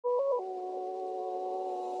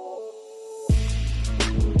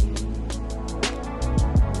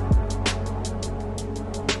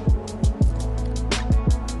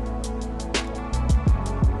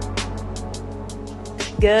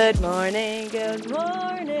Good morning, good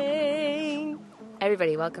morning.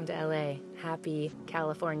 Everybody, welcome to LA. Happy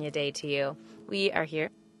California Day to you. We are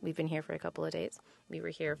here. We've been here for a couple of days. We were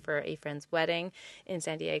here for a friend's wedding in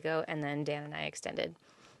San Diego, and then Dan and I extended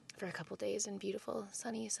for a couple days in beautiful,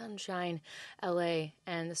 sunny, sunshine LA.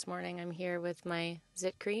 And this morning I'm here with my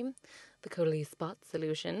Zit Cream, the Caudalie Spot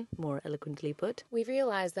Solution, more eloquently put. We've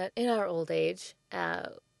realized that in our old age,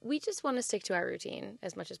 we just want to stick to our routine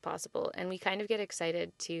as much as possible. And we kind of get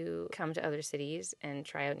excited to come to other cities and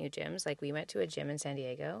try out new gyms. Like we went to a gym in San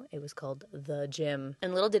Diego. It was called The Gym.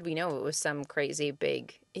 And little did we know it was some crazy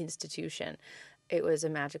big institution. It was a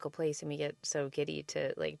magical place, and we get so giddy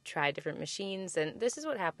to like try different machines. And this is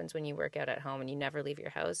what happens when you work out at home and you never leave your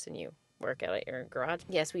house and you work out at your garage.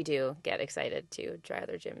 Yes, we do get excited to try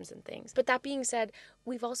other gyms and things. But that being said,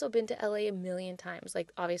 we've also been to LA a million times.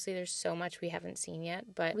 Like obviously there's so much we haven't seen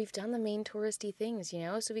yet, but we've done the main touristy things, you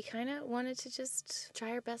know? So we kind of wanted to just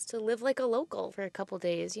try our best to live like a local for a couple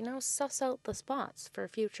days, you know, suss out the spots for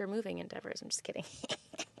future moving endeavors. I'm just kidding.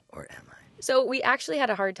 Or am I? So we actually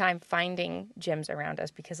had a hard time finding gyms around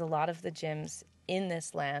us because a lot of the gyms in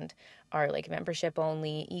this land are like membership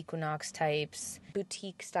only, Equinox types,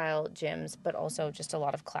 boutique style gyms, but also just a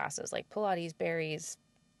lot of classes like Pilates, berries,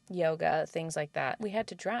 yoga, things like that. We had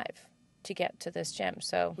to drive to get to this gym.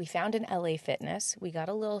 So we found an LA Fitness. We got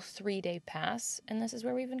a little 3-day pass, and this is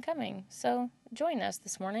where we've been coming. So join us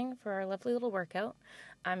this morning for our lovely little workout.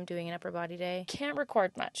 I'm doing an upper body day. Can't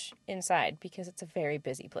record much inside because it's a very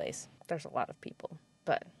busy place. There's a lot of people.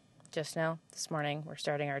 But just know, this morning we're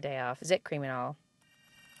starting our day off, Zit Cream and all,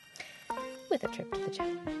 with a trip to the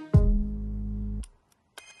gym.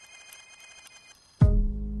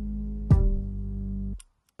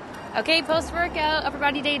 Okay, post-workout, upper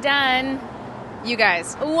body day done. You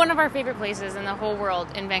guys, one of our favorite places in the whole world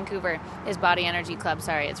in Vancouver is Body Energy Club.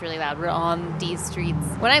 Sorry, it's really loud. We're on these streets.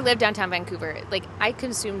 When I lived downtown Vancouver, like I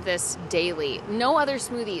consumed this daily. No other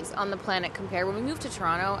smoothies on the planet compare. When we moved to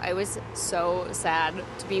Toronto, I was so sad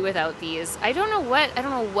to be without these. I don't know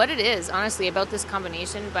what it is, honestly, about this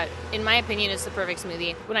combination, but in my opinion, it's the perfect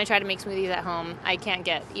smoothie. When I try to make smoothies at home, I can't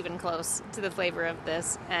get even close to the flavor of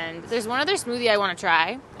this. And there's one other smoothie I want to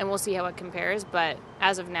try, and we'll see how it compares, but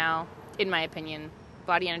as of now, in my opinion,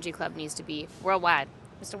 Body Energy Club needs to be worldwide.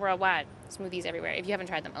 Mr. Worldwide. Smoothies everywhere. If you haven't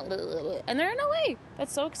tried them. And they're in LA.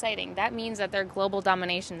 That's so exciting. That means that their global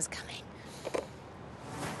domination is coming.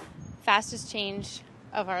 Fastest change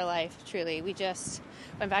of our life, truly. We just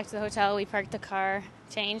went back to the hotel. We parked the car.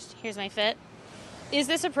 Changed. Here's my fit. Is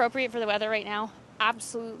this appropriate for the weather right now?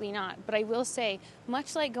 Absolutely not. But I will say,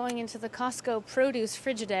 much like going into the Costco produce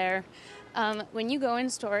Frigidaire, when you go in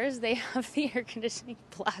stores, they have the air conditioning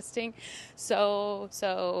blasting so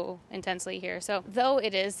intensely here. So though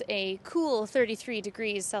it is a cool 33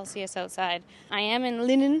 degrees Celsius outside, I am in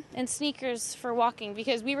linen and sneakers for walking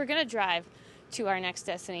because we were going to drive to our next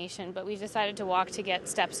destination, but we decided to walk to get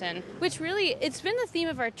steps in, which really, it's been the theme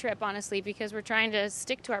of our trip, honestly, because we're trying to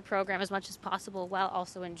stick to our program as much as possible while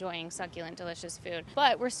also enjoying succulent, delicious food.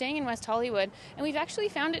 But we're staying in West Hollywood, and we've actually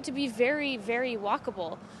found it to be very, very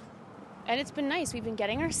walkable. And it's been nice. We've been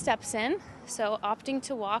getting our steps in, so opting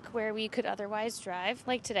to walk where we could otherwise drive,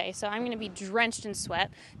 like today. So I'm going to be drenched in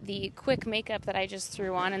sweat. The quick makeup that I just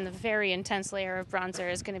threw on and the very intense layer of bronzer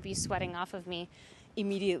is going to be sweating off of me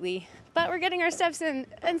immediately. But we're getting our steps in,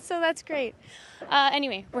 and so that's great.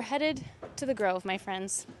 Anyway, we're headed to the Grove, my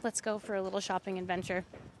friends. Let's go for a little shopping adventure.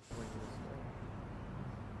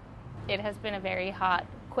 It has been a very hot,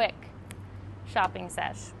 quick shopping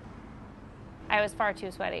sesh. I was far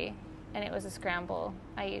too sweaty, and it was a scramble.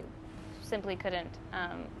 I simply couldn't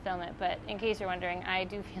film it, but in case you're wondering, I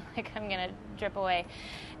do feel like I'm gonna drip away.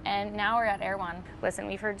 And now we're at Erewhon. Listen,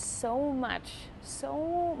 we've heard so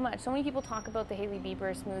many people talk about the Hailey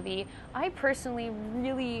Bieber smoothie. I personally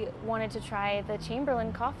really wanted to try the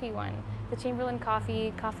Chamberlain coffee one. The Chamberlain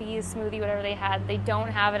coffee smoothie, whatever they had. They don't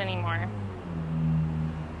have it anymore.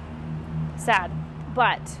 Sad.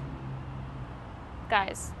 But,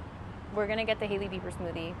 guys, we're gonna get the Hailey Bieber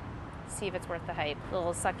smoothie. See if it's worth the hype. A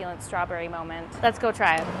little succulent strawberry moment. Let's go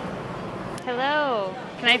try it. Hello.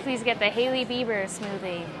 Can I please get the Hailey Bieber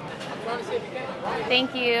smoothie?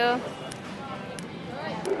 Thank you.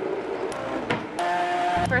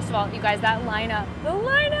 First of all, you guys, that lineup. The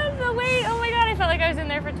wait. Oh my God, I felt like I was in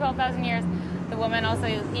there for 12,000 years. The woman also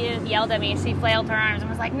yelled at me. She flailed her arms and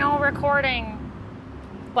was like, no recording.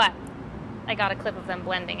 But I got a clip of them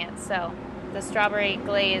blending it. So the strawberry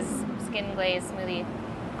glaze, skin glaze smoothie.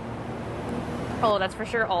 Oh, that's for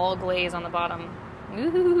sure all glaze on the bottom.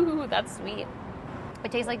 Ooh, that's sweet.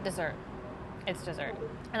 It tastes like dessert. It's dessert.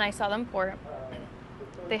 And I saw them pour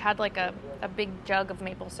They had like a big jug of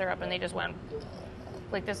maple syrup, and they just went,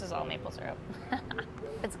 like, this is all maple syrup.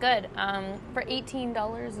 It's good. For $18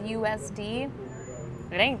 USD,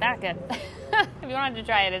 it ain't that good. If you wanted to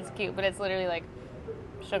try it, it's cute, but it's literally like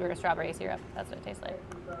sugar strawberry syrup. That's what it tastes like.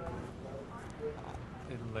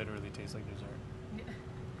 It literally tastes like dessert.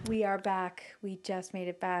 We are back. We just made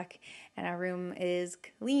it back, and our room is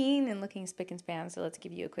clean and looking spick and span, so let's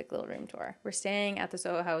give you a quick little room tour. We're staying at the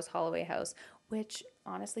Soho House Holloway House, which,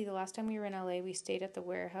 honestly, the last time we were in LA, we stayed at the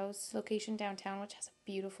Warehouse location downtown, which has a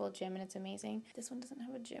beautiful gym, and it's amazing. This one doesn't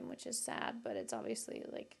have a gym, which is sad, but it's obviously,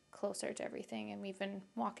 like, closer to everything, and we've been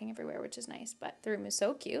walking everywhere, which is nice, but the room is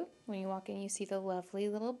so cute. When you walk in, you see the lovely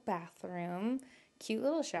little bathroom. Cute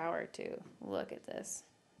little shower, too. Look at this.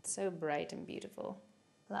 It's so bright and beautiful.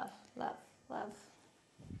 Love, love, love.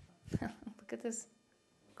 Look at this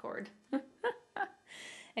cord.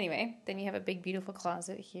 Anyway, then you have a big, beautiful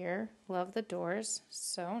closet here. Love the doors.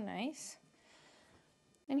 So nice.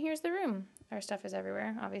 And here's the room. Our stuff is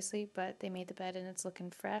everywhere, obviously, but they made the bed and it's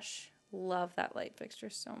looking fresh. Love that light fixture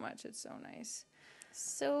so much. It's so nice.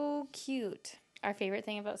 So cute. Our favorite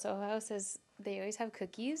thing about Soho House is they always have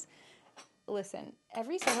cookies. Listen,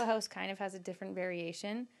 every Soho House kind of has a different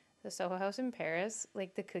variation. The Soho House in Paris,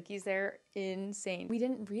 like the cookies there are insane. We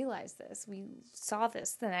didn't realize this. We saw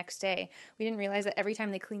this the next day. We didn't realize that every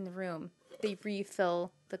time they clean the room, they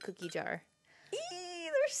refill the cookie jar. Eee,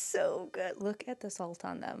 they're so good. Look at the salt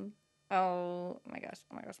on them. Oh my gosh.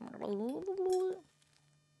 Oh my gosh.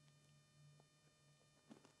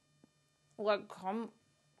 Like, come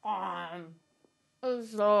on.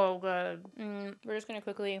 It's so good. We're just going to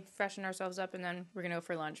quickly freshen ourselves up, and then we're going to go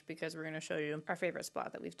for lunch because we're going to show you our favorite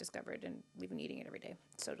spot that we've discovered, and we've been eating it every day.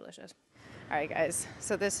 It's so delicious. All right, guys.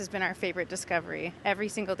 So this has been our favorite discovery. Every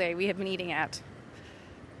single day we have been eating at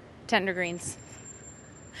Tender Greens.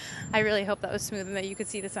 I really hope that was smooth and that you could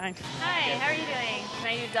see the sign. Hi, how are you doing? Can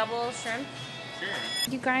I do double shrimp? Sure.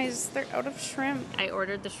 You guys, they're out of shrimp. I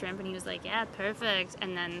ordered the shrimp and he was like, yeah, perfect.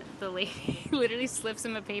 And then the lady literally slips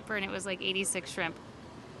him a paper and it was like 86 shrimp.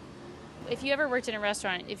 If you ever worked in a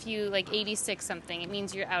restaurant, if you like 86 something, it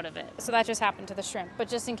means you're out of it. So that just happened to the shrimp. But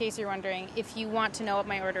just in case you're wondering, if you want to know what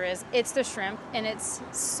my order is, it's the shrimp and it's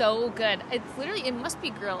so good. It's literally, it must be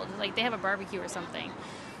grilled. Like they have a barbecue or something.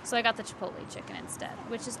 So I got the Chipotle chicken instead,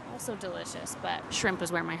 which is also delicious, but shrimp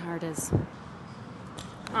is where my heart is.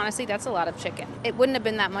 Honestly, that's a lot of chicken. It wouldn't have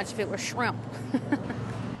been that much if it were shrimp.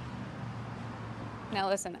 Now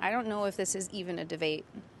listen, I don't know if this is even a debate.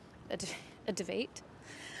 A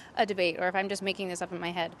debate, or if I'm just making this up in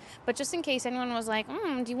my head. But just in case anyone was like,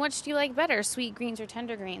 which do you like better, sweet greens or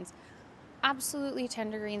tender greens? Absolutely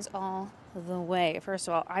tender greens all the way. First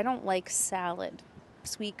of all, I don't like salad.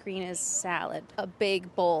 Sweet green is salad. A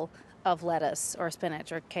big bowl of lettuce or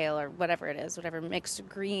spinach or kale or whatever it is, whatever mixed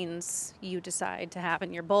greens you decide to have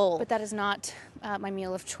in your bowl. But that is not my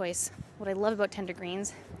meal of choice. What I love about tender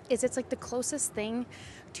greens is it's like the closest thing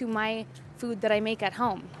to my food that I make at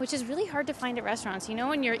home, which is really hard to find at restaurants. You know,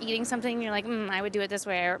 when you're eating something, you're like, I would do it this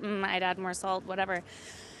way, or I'd add more salt, whatever.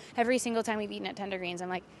 Every single time we've eaten at Tender Greens, I'm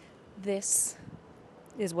like, this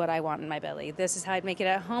is what I want in my belly. This is how I'd make it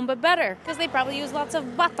at home, but better, because they probably use lots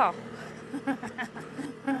of butter.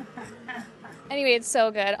 Anyway, it's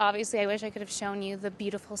so good. Obviously, I wish I could have shown you the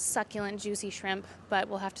beautiful, succulent, juicy shrimp, but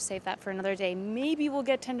we'll have to save that for another day. Maybe we'll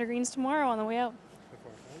get Tender Greens tomorrow on the way out.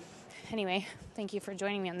 Anyway, thank you for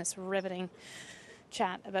joining me on this riveting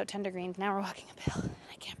chat about Tender Greens. Now we're walking uphill, and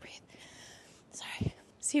I can't breathe. Sorry.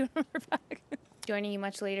 See you when we're back. Joining you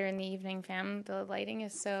much later in the evening, fam. The lighting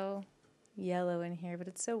is so yellow in here, but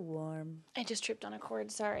it's so warm. I just tripped on a cord,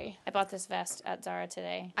 sorry. I bought this vest at Zara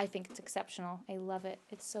today. I think it's exceptional. I love it.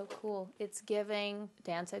 It's so cool. It's giving.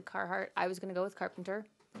 Dan said Carhartt. I was going to go with Carpenter.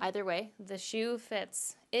 Either way, the shoe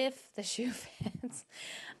fits. If the shoe fits.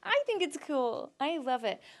 I think it's cool. I love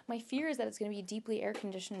it. My fear is that it's going to be deeply air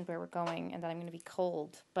conditioned where we're going and that I'm going to be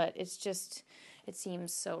cold, but it's just, it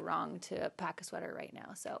seems so wrong to pack a sweater right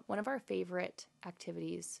now. So one of our favorite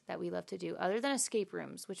activities that we love to do, other than escape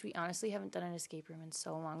rooms, which we honestly haven't done an escape room in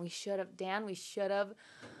so long. We should have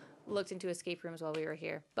looked into escape rooms while we were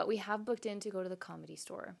here, but we have booked in to go to the Comedy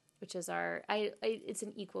Store, which is it's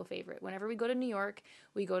an equal favorite. Whenever we go to New York,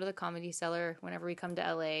 we go to the Comedy Cellar. Whenever we come to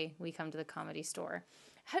LA, we come to the Comedy Store.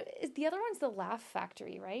 The other one's the Laugh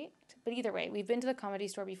Factory, right? But either way, we've been to the Comedy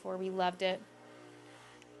Store before. We loved it.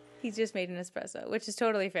 He's just made an espresso, which is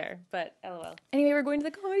totally fair, but LOL. Anyway, we're going to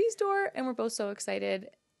the Comedy Store, and we're both so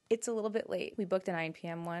excited. It's a little bit late. We booked a 9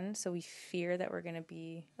 p.m. one, so we fear that we're going to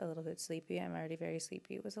be a little bit sleepy. I'm already very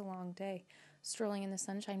sleepy. It was a long day, strolling in the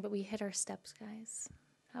sunshine, but we hit our steps, guys.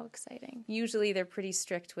 How exciting. Usually they're pretty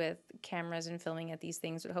strict with cameras and filming at these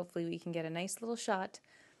things, but hopefully we can get a nice little shot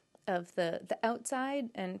of the outside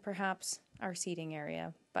and perhaps our seating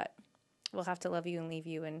area. But we'll have to love you and leave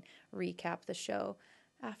you and recap the show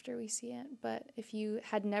after we see it. But if you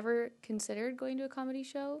had never considered going to a comedy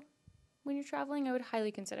show when you're traveling, I would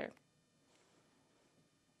highly consider.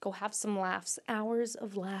 Go have some laughs. Hours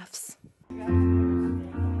of laughs.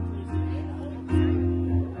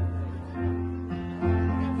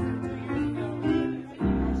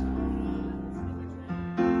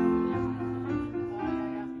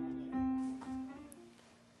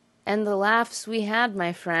 And the laughs we had,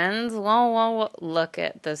 my friends. Whoa, whoa, whoa. Look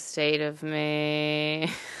at the state of me.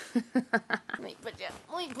 Let me put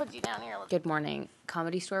you down here. Good morning.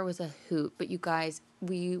 Comedy Store was a hoot, but you guys,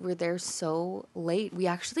 we were there so late. We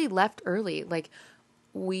actually left early. Like,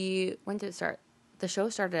 when did it start? The show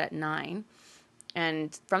started at 9.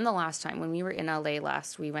 And from the last time, when we were in LA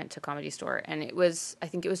last, we went to Comedy Store, and I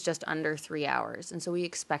think it was just under 3 hours. And so we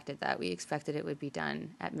expected that. We expected it would be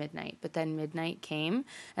done at midnight. But then midnight came,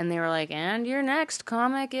 and they were like, and your next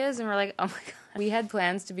comic is, and we're like, oh my God. We had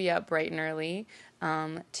plans to be up bright and early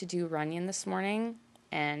to do Runyon this morning,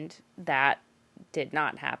 and that did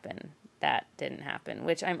not happen. That didn't happen,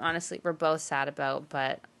 which we're both sad about,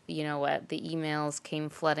 but you know what? The emails came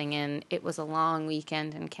flooding in. It was a long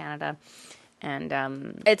weekend in Canada.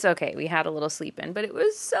 And it's okay. We had a little sleep in, but it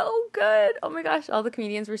was so good. Oh my gosh, all the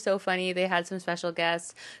comedians were so funny. They had some special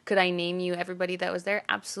guests. Could I name you everybody that was there?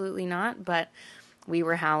 Absolutely not, but we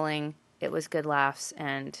were howling. It was good laughs,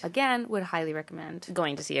 and again, would highly recommend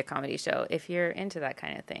going to see a comedy show if you're into that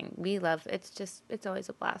kind of thing. We love it's always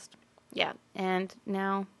a blast. Yeah, and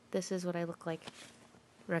now this is what I look like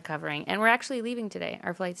recovering. And we're actually leaving today.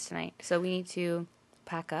 Our flight's tonight. So we need to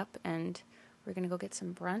pack up, and we're going to go get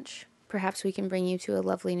some brunch. Perhaps we can bring you to a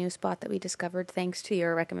lovely new spot that we discovered thanks to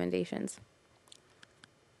your recommendations.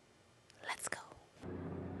 Let's go.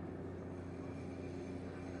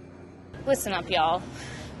 Listen up, y'all.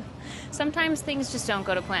 Sometimes things just don't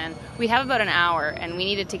go to plan. We have about an hour, and we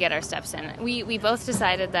needed to get our steps in. We both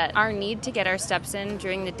decided that our need to get our steps in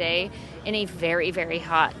during the day in a very, very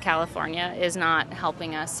hot California is not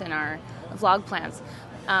helping us in our vlog plans.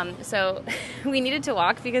 So we needed to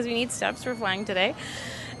walk because we need steps for flying today.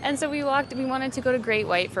 And so we walked. We wanted to go to Great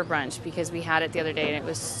White for brunch because we had it the other day and it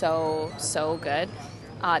was so, so good.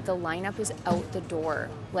 The lineup is out the door.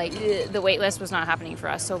 Like, the wait list was not happening for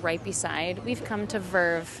us. So right beside, we've come to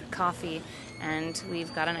Verve Coffee, and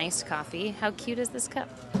we've got an iced coffee. How cute is this cup?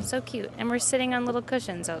 So cute. And we're sitting on little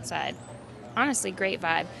cushions outside. Honestly, great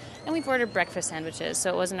vibe. And we've ordered breakfast sandwiches,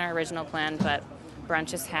 so it wasn't our original plan, but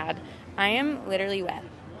brunch is had. I am literally wet.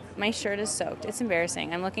 My shirt is soaked. It's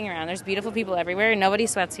embarrassing. I'm looking around. There's beautiful people everywhere. Nobody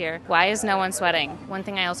sweats here. Why is no one sweating? One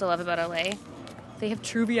thing I also love about LA, they have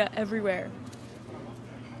Truvia everywhere.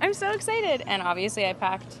 I'm so excited. And obviously I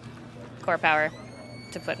packed Core Power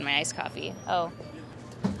to put in my iced coffee. Oh.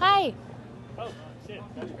 Hi. Oh, shit.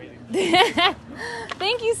 That's crazy.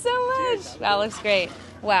 Thank you so much. Cheers. Wow, looks great.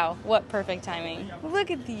 Wow, what perfect timing.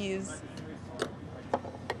 Look at these.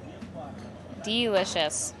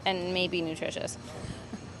 Delicious. And maybe nutritious.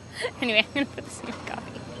 Anyway, I'm going to put this in your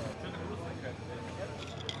coffee.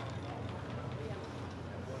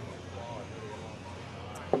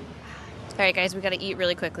 All right, guys, we got to eat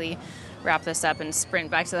really quickly, wrap this up, and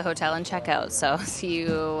sprint back to the hotel and check out. So see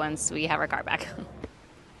you once we have our car back.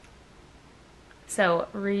 So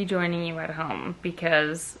rejoining you at home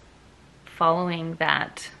because following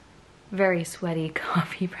that very sweaty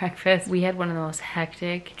coffee breakfast, we had one of the most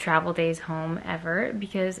hectic travel days home ever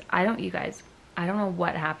because I don't know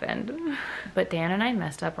what happened, but Dan and I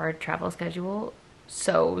messed up our travel schedule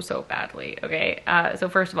so badly, okay? So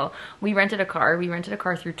first of all, we rented a car. We rented a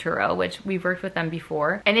car through Turo, which we've worked with them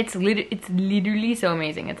before, and it's literally so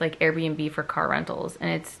amazing. It's like Airbnb for car rentals,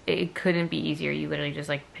 and it couldn't be easier. You literally just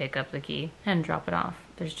like pick up the key and drop it off.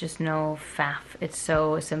 There's just no faff. It's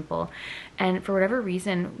so simple. And for whatever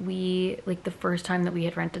reason, the first time that we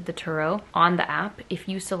had rented the Turo on the app, if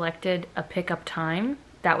you selected a pickup time,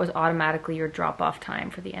 that was automatically your drop-off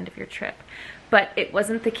time for the end of your trip. But it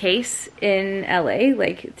wasn't the case in LA,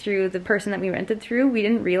 like through the person that we rented through. We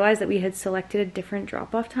didn't realize that we had selected a different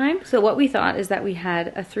drop-off time. So what we thought is that we had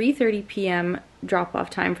a 3:30 p.m.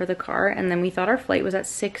 drop-off time for the car, and then we thought our flight was at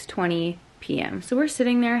 6:20 p.m. So we're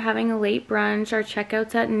sitting there having a late brunch. Our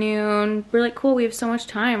checkout's at noon. We're like, cool, we have so much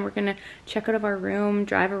time. We're gonna check out of our room,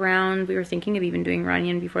 drive around. We were thinking of even doing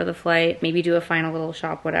Runyon before the flight, maybe do a final little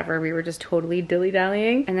shop, whatever. We were just totally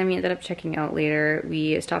dilly-dallying. And then we ended up checking out later.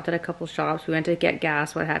 We stopped at a couple shops. We went to get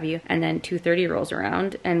gas, what have you. And then 2:30 rolls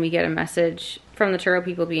around and we get a message from the Turo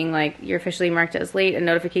people being like, you're officially marked as late, and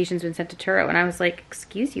notification's been sent to Turo. And I was like,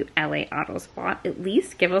 excuse you, LA Auto Spot, at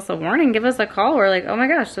least give us a warning, give us a call. We're like, oh my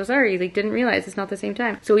gosh, so sorry, like didn't realize it's not the same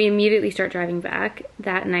time. So we immediately start driving back.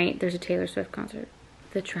 That night there's a Taylor Swift concert.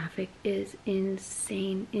 The traffic is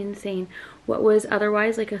insane, insane. What was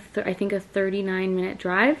otherwise like I think a 39-minute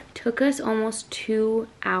drive took us almost 2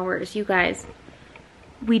 hours. You guys,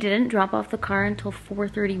 we didn't drop off the car until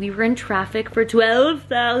 4:30. We were in traffic for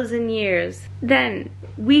 12,000 years. Then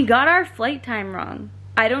we got our flight time wrong.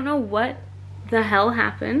 I don't know what the hell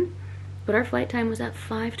happened, but our flight time was at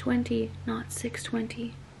 5:20, not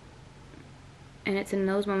 6:20. And it's in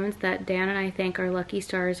those moments that Dan and I thank our lucky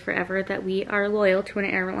stars forever that we are loyal to an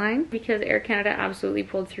airline, because Air Canada absolutely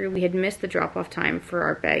pulled through. We had missed the drop-off time for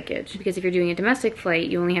our baggage, because if you're doing a domestic flight,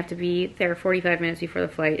 you only have to be there 45 minutes before the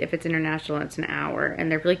flight. If it's international, it's an hour,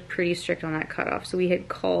 and they're like pretty strict on that cutoff. So we had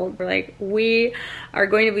called, we're like, we are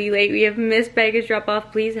going to be late. We have missed baggage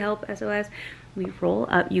drop-off. Please help, SOS. We roll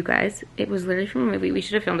up, you guys. It was literally from a movie. We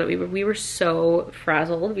should have filmed it. We were so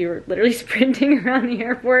frazzled. We were literally sprinting around the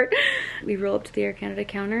airport. We roll up to the Air Canada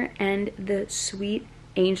counter, and the sweet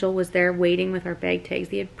angel was there waiting with our bag tags.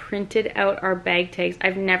 They had printed out our bag tags.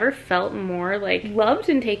 I've never felt more like loved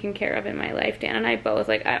and taken care of in my life. Dan and I both,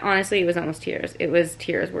 like, honestly, it was almost tears. It was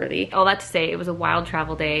tears worthy. All that to say, it was a wild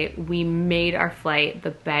travel day. We made our flight.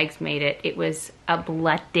 The bags made it. It was a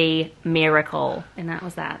bloody miracle. And that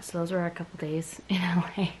was that. So those were our couple days in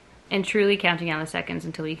LA. And truly counting down the seconds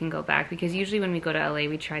until we can go back, because usually when we go to LA,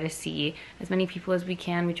 we try to see as many people as we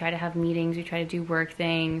can. We try to have meetings, we try to do work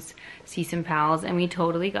things, see some pals, and we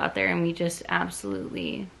totally got there and we just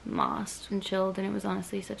absolutely lost and chilled, and it was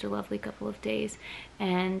honestly such a lovely couple of days.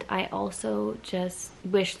 And I also just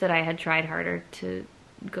wish that I had tried harder to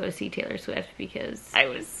go to see Taylor Swift, because I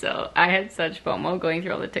had such FOMO going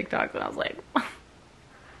through all the TikToks, and I was like,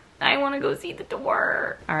 I want to go see the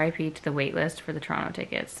tour. RIP to the wait list for the Toronto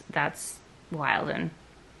tickets. That's wildin'.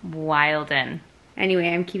 Wildin'. Anyway,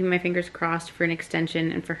 I'm keeping my fingers crossed for an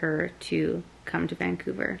extension and for her to come to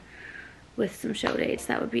Vancouver with some show dates.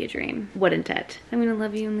 That would be a dream. Wouldn't it? I'm gonna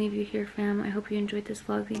love you and leave you here, fam. I hope you enjoyed this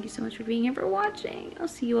vlog. Thank you so much for being here, for watching. I'll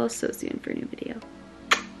see you all so soon for a new video.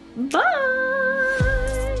 Bye!